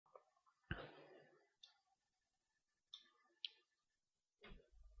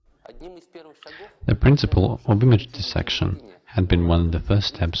The principle of image dissection had been one of the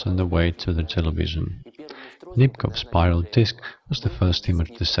first steps on the way to the television. Nipkow's spiral disc was the first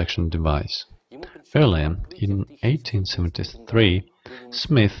image dissection device. Earlier, in 1873,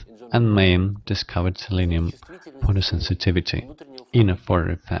 Smith and Mayhem discovered selenium photosensitivity, inner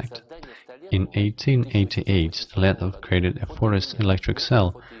photo effect. In 1888, Stalev created a photoelectric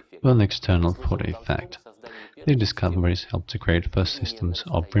cell with an external photo effect. These discoveries helped to create first systems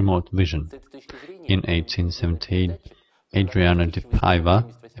of remote vision. In 1878, Adriano de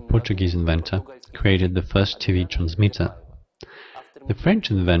Paiva, a Portuguese inventor, created the first TV transmitter. The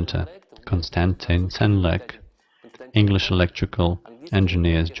French inventor, Constantin Senlec, English electrical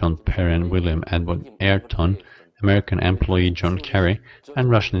engineers John Perry and William Edward Ayrton, American employee John Kerry, and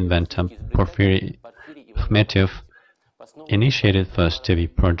Russian inventor Porfiry Akhmetyev initiated first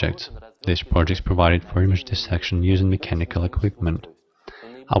TV projects. These projects provided for image dissection using mechanical equipment.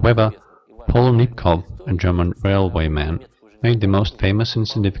 However, Paul Nipkow, a German railwayman, made the most famous and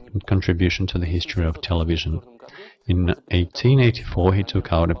significant contribution to the history of television. In 1884, he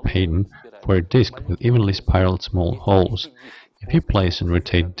took out a patent for a disc with evenly spiraled small holes. If you place and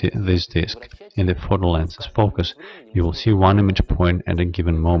rotate this disc in the photolens's focus, you will see one image point at a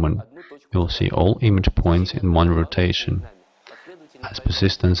given moment. You will see all image points in one rotation. As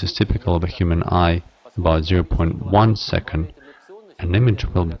persistence is typical of a human eye, about 0.1 second, an image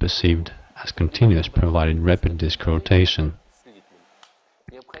will be perceived as continuous provided rapid disc rotation.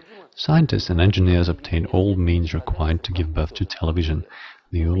 Scientists and engineers obtained all means required to give birth to television.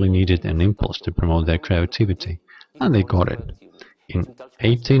 They only needed an impulse to promote their creativity, and they got it. In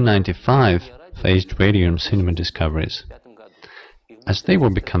 1895, faced radio and cinema discoveries. As they were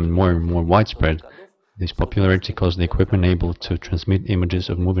becoming more and more widespread, this popularity caused the equipment able to transmit images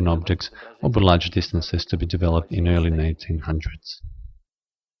of moving objects over large distances to be developed in early 1900s.